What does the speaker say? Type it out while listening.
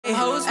It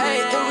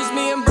was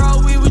me and bro,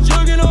 we was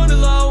jugging on the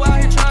low.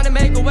 Out here trying to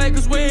make a way,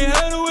 cause we ain't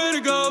had nowhere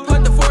to go.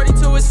 Put the 40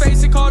 to his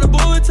face and called a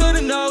bullet to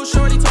the nose.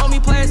 Shorty told me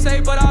play it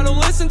safe, but I don't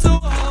listen to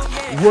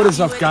her. What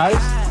is up, guys?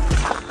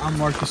 I'm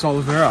Marcus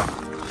Oliveira.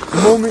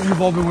 The moment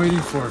you've all been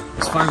waiting for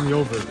is finally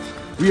over.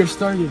 We are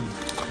starting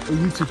a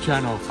YouTube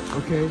channel,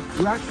 okay?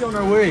 We're actually on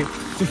our way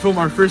to film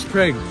our first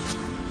prank.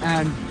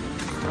 And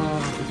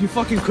if you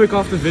fucking click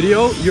off the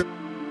video, you're...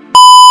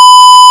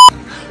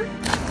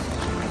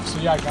 So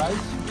yeah, guys,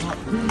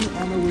 we're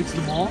on our way to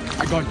the mall.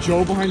 I got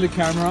Joe behind the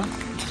camera.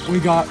 We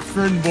got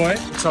Fern Boy.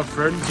 What's up,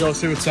 Fern? Joe,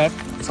 say what's up.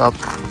 What's up?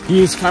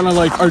 He is kind of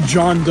like our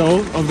John Doe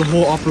of the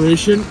whole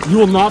operation. You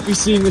will not be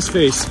seeing his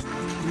face.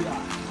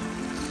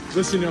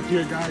 Listen up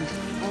here, guys.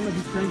 I'm gonna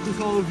be frank with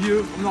all of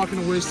you. I'm not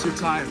gonna waste your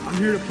time. I'm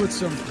here to put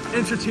some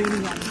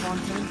entertaining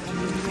content on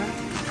the internet.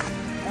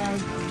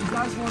 And you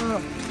guys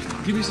wanna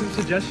give me some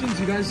suggestions?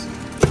 You guys,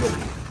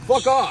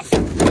 fuck off.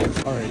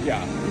 All right,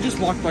 yeah. We just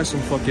walked by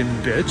some fucking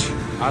bitch,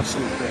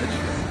 absolute bitch.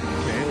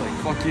 Okay, like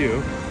fuck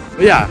you.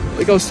 But yeah,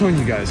 like I was telling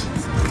you guys.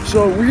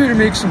 So we're here to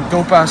make some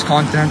dope ass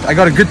content. I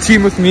got a good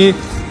team with me.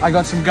 I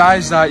got some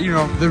guys that, you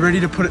know, they're ready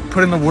to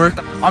put in the work.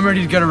 I'm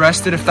ready to get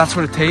arrested if that's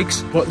what it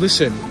takes. But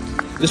listen,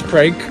 this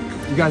prank,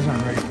 you guys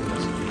aren't ready for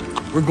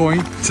this. We're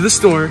going to the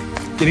store,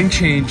 getting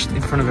changed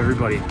in front of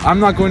everybody. I'm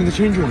not going to the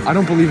change room. I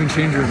don't believe in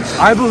change rooms.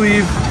 I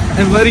believe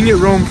in letting it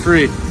roam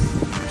free.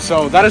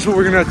 So that is what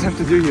we're gonna attempt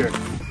to do here.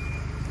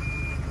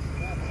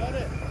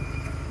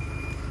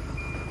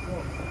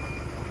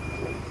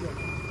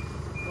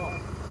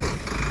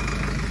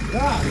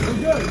 Yeah, we're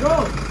good,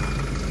 go!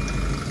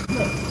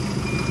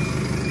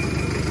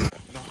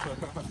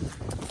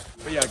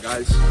 But yeah,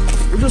 guys,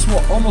 we're just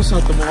almost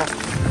at the mall.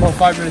 About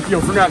 5 minutes.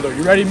 Yo, Fernando,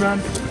 you ready, man?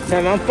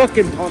 Man, I'm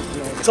fucking pumped,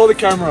 man. Tell the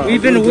camera.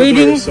 We've been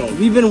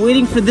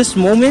waiting for this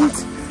moment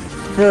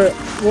for,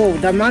 whoa,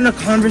 the amount of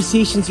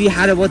conversations we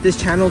had about this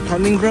channel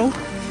coming, bro.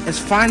 It's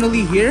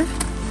finally here.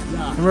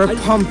 Yeah. And we're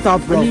pumped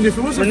up, bro. I mean, if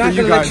it wasn't for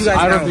you guys,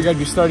 I don't think I'd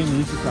be starting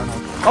the YouTube channel.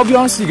 I'll be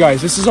honest with you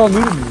guys, this is all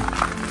new to me.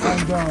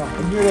 And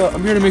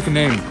I'm here to make a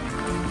name.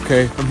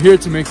 Okay? I'm here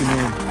to make a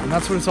name. And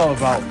that's what it's all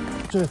about.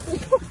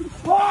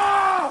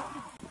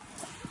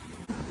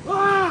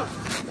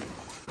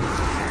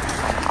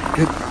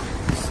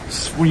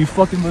 When you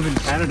fucking live in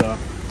Canada,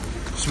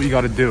 that's what you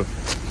gotta do.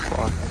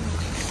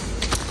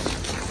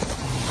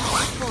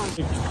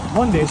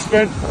 One day I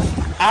spent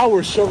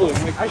hours shoveling.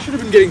 Like, I should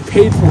have been getting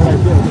paid for what I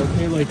did,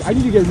 okay? Like, I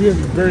need to get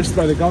reimbursed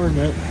by the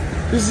government.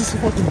 This is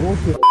fucking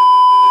bullshit.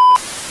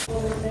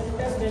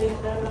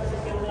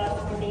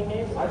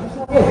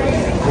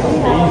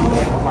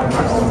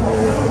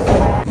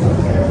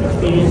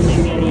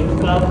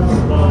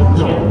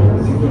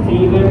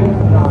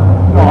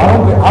 No, I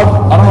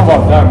don't know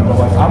about them, but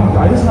like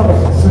I just have a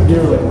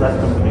severe like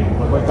rectum pain,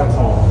 but like that's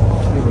all.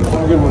 Anyway,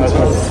 have a good one. That's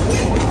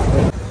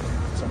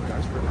what's up,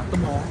 guys? We're at the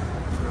mall.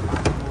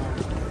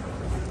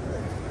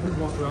 We're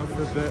gonna walk around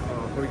for a bit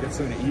before we get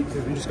something to eat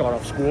because we just got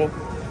off school.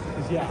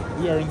 Cause yeah,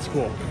 we are in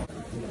school.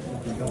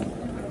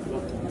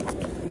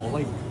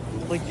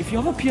 Like if you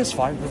have a PS5,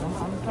 like I'm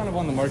kind of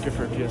on the market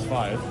for a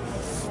PS5.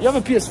 You have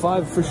a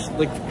PS5 for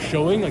like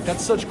showing, like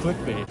that's such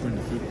clickbait. We're in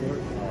the food court.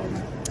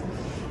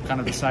 Kind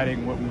of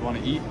deciding what we want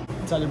to eat.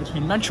 It's either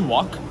between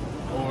Manchewok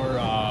or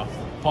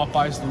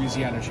Popeye's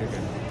Louisiana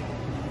chicken.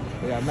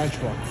 But yeah,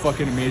 Manchewok,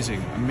 fucking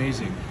amazing,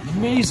 amazing,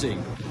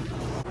 amazing.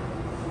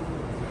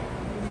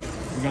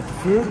 We got the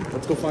food.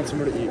 Let's go find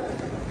somewhere to eat.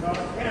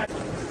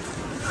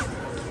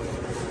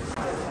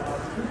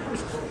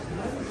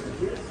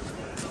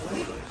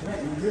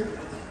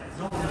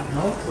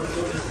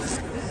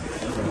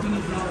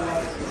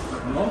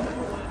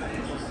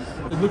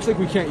 It looks like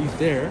we can't eat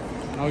there.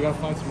 Now we gotta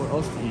find somewhere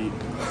else to eat.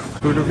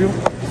 Food review?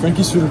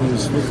 Frankie's Food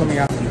Reviews. We're coming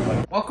after you,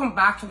 buddy. Welcome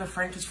back to the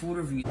Frankie's Food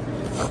Review.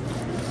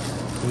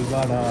 We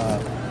got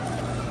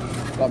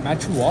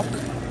Manchewok.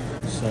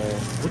 So,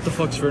 what the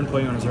fuck's Fern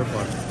playing on his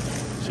AirPod?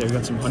 So we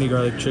got some honey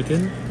garlic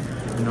chicken,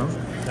 you know?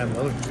 That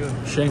looks good.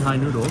 Shanghai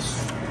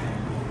noodles.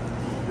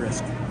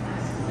 Brisk.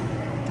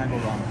 Tango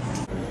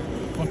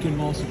ramen. Fucking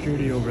mall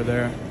security over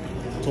there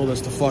told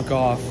us to fuck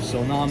off.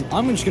 So now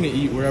I'm just gonna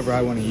eat wherever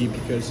I want to eat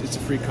because it's a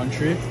free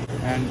country.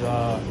 And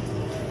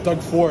Doug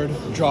Ford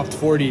dropped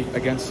 40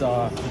 against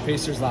the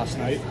Pacers last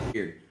night.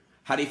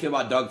 How do you feel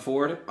about Doug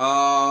Ford?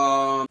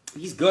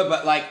 He's good,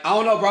 but like, I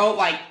don't know, bro.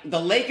 Like,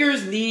 the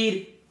Lakers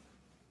need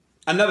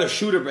another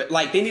shooter, but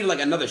like, they need like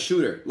another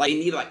shooter. Like, they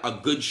need like a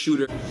good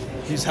shooter.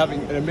 He's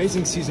having an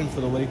amazing season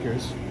for the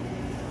Lakers.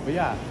 But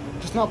yeah,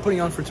 just not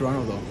putting on for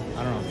Toronto though.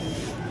 I don't know.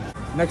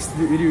 Next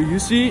video you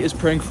see is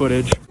prank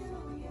footage.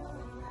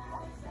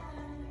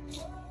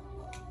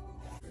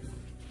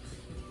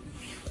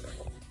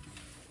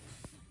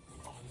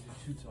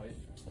 Too tight.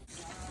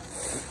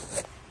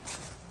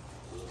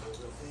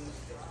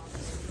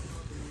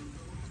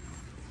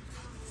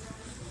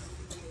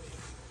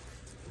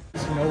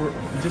 You know,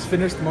 we just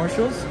finished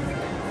Marshall's.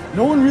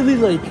 No one really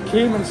like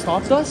came and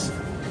stopped us,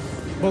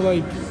 but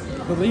like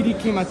the lady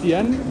came at the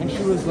end and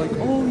she was like,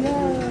 "Oh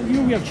yeah, you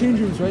know we have change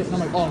rooms, right?" And I'm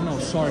like, "Oh no,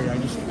 sorry,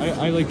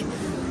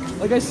 I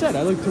like I said,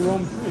 I like to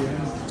roam free.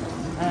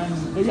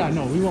 But yeah,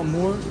 no, we want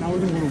more. Now we're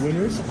gonna go to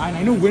Winners. And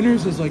I know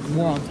Winners is like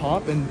more on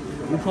top, and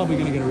we're probably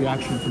gonna get a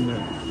reaction from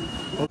there.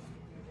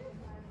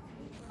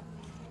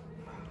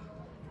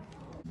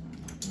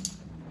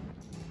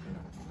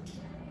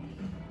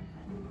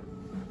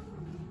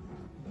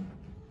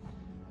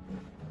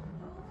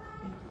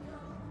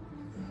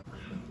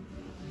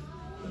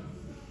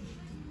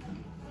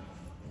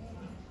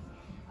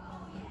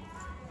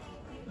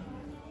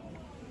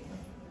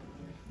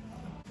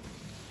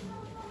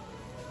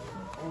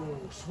 Oh,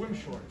 swim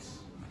shorts.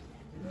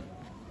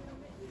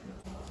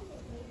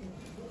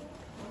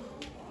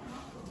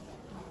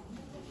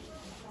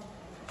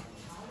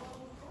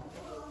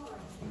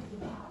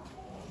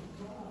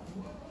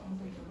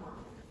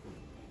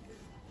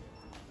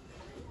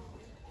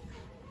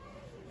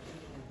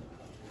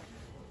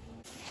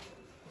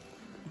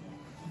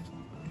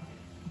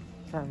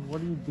 Sam,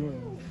 what are you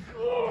doing?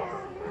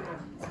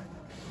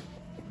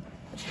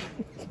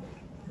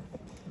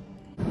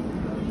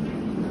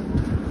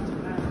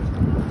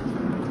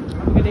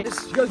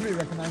 You guys may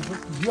recognize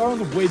this. We are on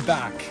the way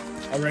back.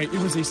 All right, it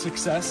was a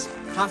success,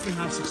 half and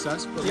half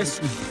success. But yes,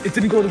 it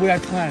didn't go the way I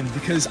planned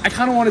because I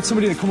kind of wanted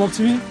somebody to come up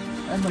to me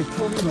and like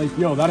tell me like,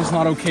 yo, that is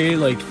not okay.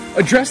 Like,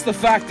 address the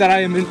fact that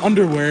I am in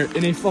underwear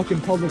in a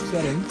fucking public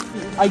setting.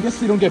 I guess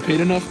they don't get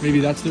paid enough. Maybe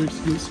that's their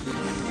excuse.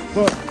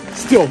 But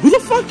still, who the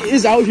fuck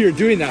is out here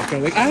doing that, bro?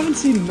 Like, I haven't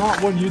seen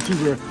not one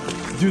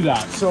YouTuber do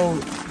that. So,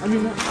 I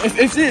mean,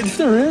 if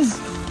there is,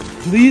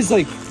 please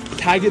like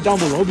tag it down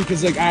below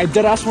because like I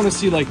deadass want to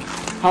see like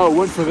how it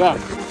went for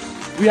them.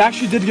 We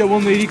actually did get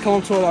one lady come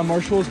up to us at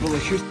Marshall's, but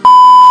like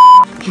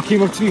she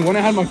came up to me when I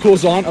had my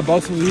clothes on,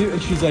 about to leave,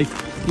 and she's like,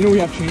 you know, we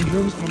have change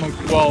rooms, and I'm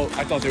like, well,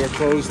 I thought they were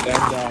closed, and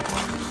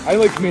I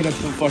like made up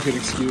some fucking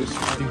excuse.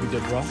 I think we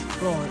did, bro.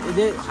 Bro,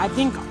 I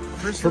think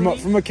personally,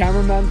 from a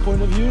cameraman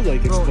point of view,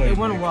 like it's bro, it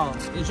went well.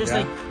 It's just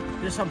like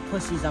there's some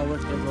pussies that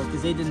work there, bro,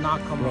 because they did not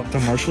come up. The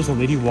Marshalls, a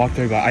lady walked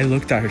there, but I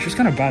looked at her. She was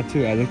kind of bad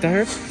too. I looked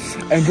at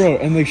her, and bro,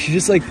 and like she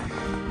just like,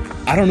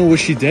 I don't know what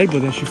she did,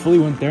 but then she fully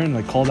went there and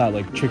like called that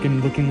like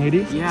chicken-looking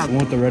lady. Yeah, the one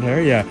with the red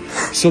hair. Yeah.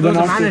 So then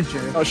after, the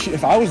manager.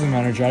 If I was the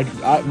manager,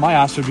 my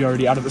ass would be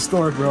already out of the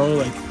store, bro.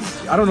 Like,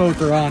 I don't know what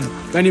they're on.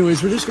 But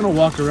anyways, we're just gonna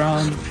walk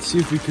around, see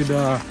if we could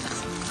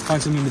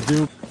find something to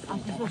do.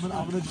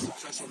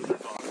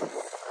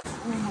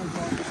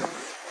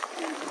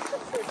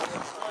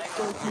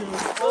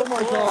 Oh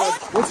my god.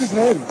 What's his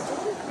name?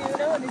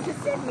 This is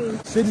Sydney.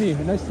 Sydney,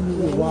 nice to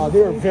meet you. Wow,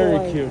 they are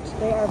very cute.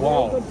 They are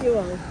very good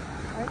duos.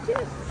 Aren't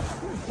you?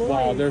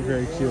 Wow, they're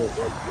very cute.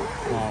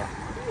 Wow.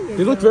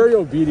 They look very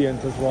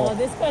obedient as well. Oh,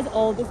 this guy's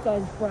old. This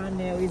guy's brand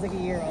new. He's like a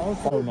year old.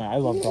 Oh no, I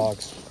love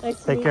dogs. Nice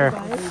to Take meet care. you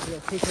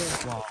guys. Take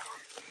care. Wow.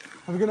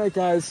 Have a good night,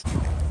 guys.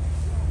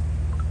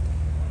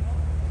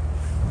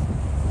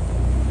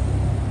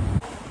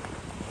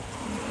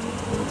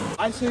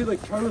 I say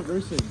like try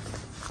reversing.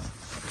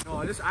 No,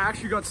 I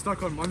actually got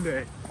stuck on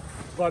Monday,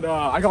 but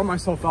I got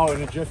myself out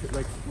in a jiffy,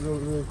 like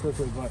really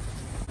quickly. But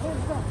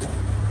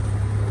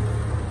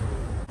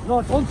no,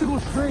 it's on to go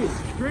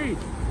straight.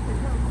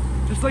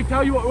 Just like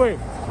how you wait,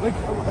 like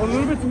a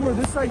little bit more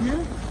this side here.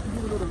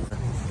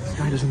 This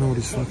guy doesn't know what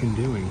he's fucking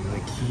doing.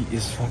 Like he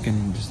is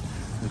fucking just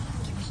like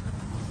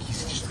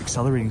he's just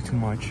accelerating too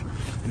much,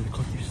 and the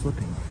car keeps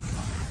slipping.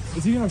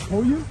 Is he gonna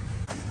tow you?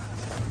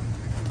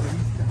 I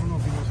don't know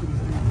if he knows what he's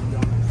doing, to be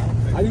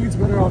honest. I think it's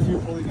better off you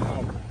pulling it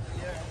out.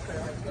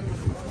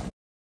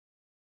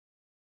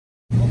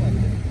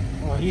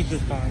 Oh, he's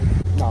just fine.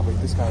 Nah, but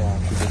this guy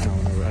actually does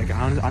not know. Like,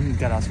 I'm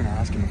dead ass gonna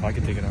ask him if I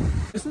could take it out.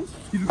 He's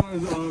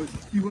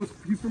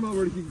from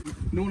Alberta.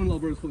 No one in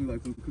Alberta is fully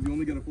licensed because you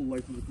only get a full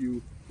license if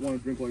you want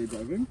to drink while you're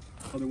driving.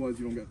 Otherwise,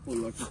 you don't get fully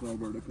licensed in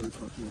Alberta because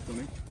it's not too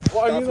funny.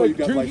 Well, I mean, like,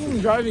 drinking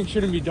and driving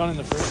shouldn't be done in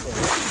the first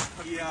place.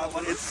 Yeah,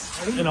 but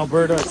it's In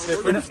Alberta, it's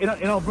different. In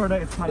Alberta,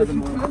 it's kind of if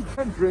you annoying.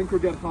 can't drink or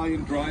get high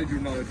and drive,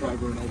 you're not a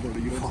driver in Alberta.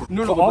 You don't.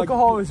 No, So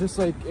alcohol is just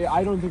like,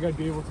 I don't think I'd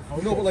be able to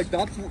focus. No, but like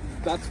that's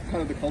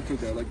kind of the culture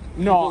there. Like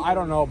No, I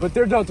don't know, but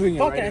they're not doing it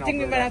Fuck right it, I in think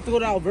we Alberta. might have to go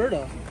to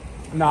Alberta.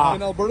 Nah.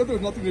 in Alberta,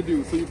 there's nothing to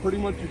do. So you pretty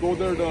much go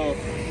there to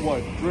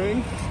what?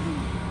 Drink.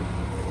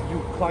 You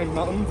climb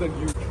mountains and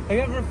you. Have you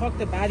ever fucked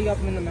a baddie up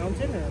in the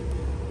mountain? Or?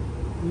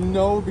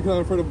 No, because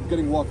I'm afraid of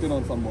getting walked in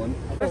on someone.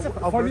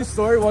 Funny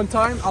story, one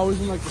time I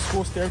was in like the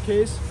school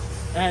staircase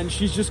and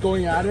she's just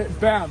going at it.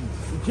 Bam!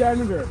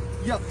 Janitor.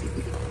 Yeah.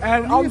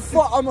 And I'm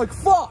like,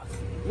 fuck!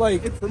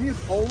 Like, For me,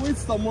 it's always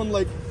someone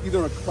like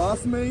either a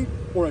classmate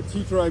or a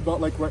teacher I got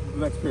like right the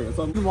next period.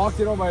 So I'm you walked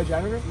in on by a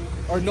janitor?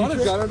 Or not a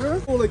teacher?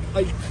 janitor. Or like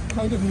I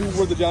kind of knew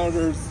where the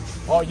janitors.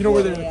 Oh, you know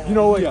where they, you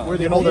know like Yeah. where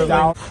they You know hold they're it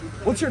down.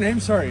 What's your name?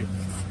 Sorry.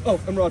 Oh,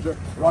 I'm Roger.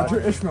 Roger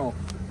Ishmael.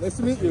 Nice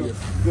to meet you.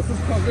 This is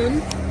Kevin.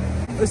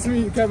 Nice to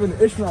meet you, Kevin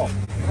Ishmael.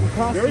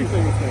 Very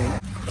famous name.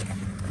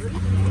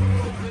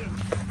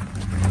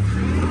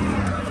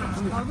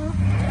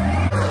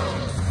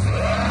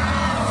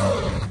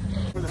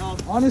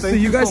 Honestly,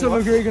 you guys have a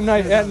very good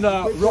night. And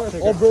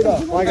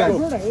Alberta, my guys.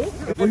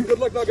 Good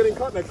luck not getting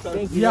caught next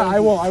time. Yeah,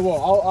 I will.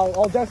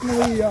 I'll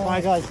definitely.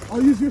 My guys.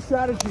 I'll use your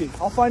strategy.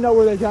 I'll find out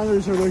where the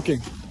gamblers are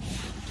lurking.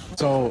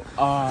 So,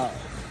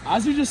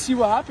 as you just see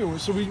what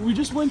happened, so we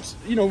just went,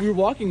 you know, we were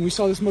walking, we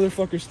saw this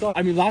motherfucker stuck.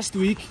 I mean, last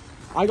week,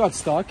 I got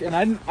stuck, and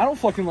I don't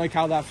fucking like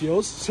how that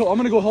feels, so I'm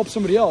gonna go help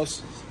somebody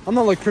else. I'm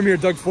not like Premier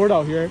Doug Ford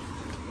out here,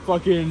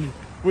 fucking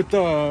with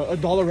the a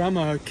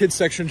Dollarama kids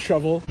section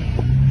shovel.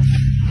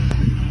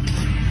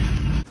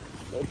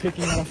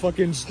 Picking on a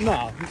fucking,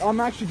 nah, I'm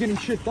actually getting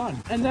shit done.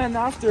 And then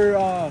after,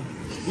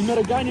 we met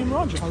a guy named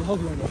Roger. I'll help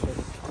you on that.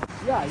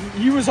 Yeah,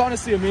 he was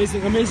honestly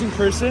amazing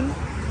person.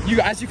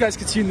 As you guys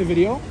could see in the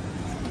video,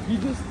 he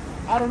just,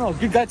 I don't know,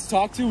 good guy to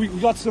talk to. We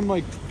got some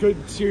like good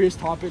serious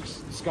topics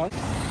discussed.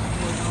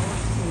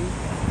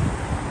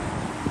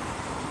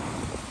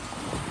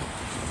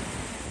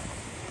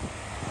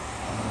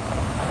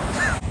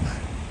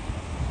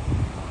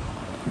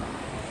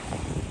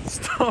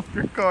 Stop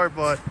your car,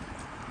 bud.